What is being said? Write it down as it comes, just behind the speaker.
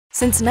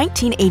Since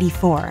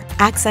 1984,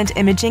 Accent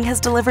Imaging has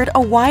delivered a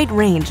wide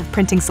range of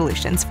printing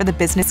solutions for the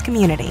business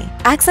community.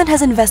 Accent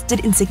has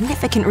invested in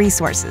significant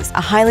resources, a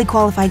highly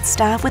qualified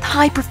staff with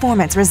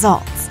high-performance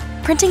results.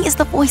 Printing is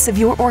the voice of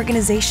your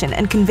organization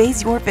and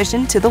conveys your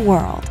vision to the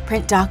world.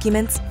 Print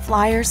documents,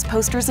 flyers,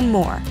 posters, and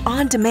more,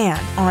 on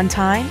demand, on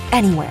time,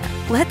 anywhere.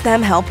 Let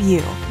them help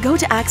you. Go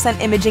to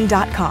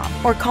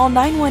accentimaging.com or call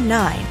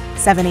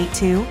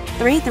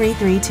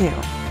 919-782-3332.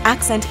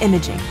 Accent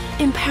Imaging,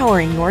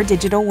 empowering your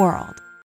digital world.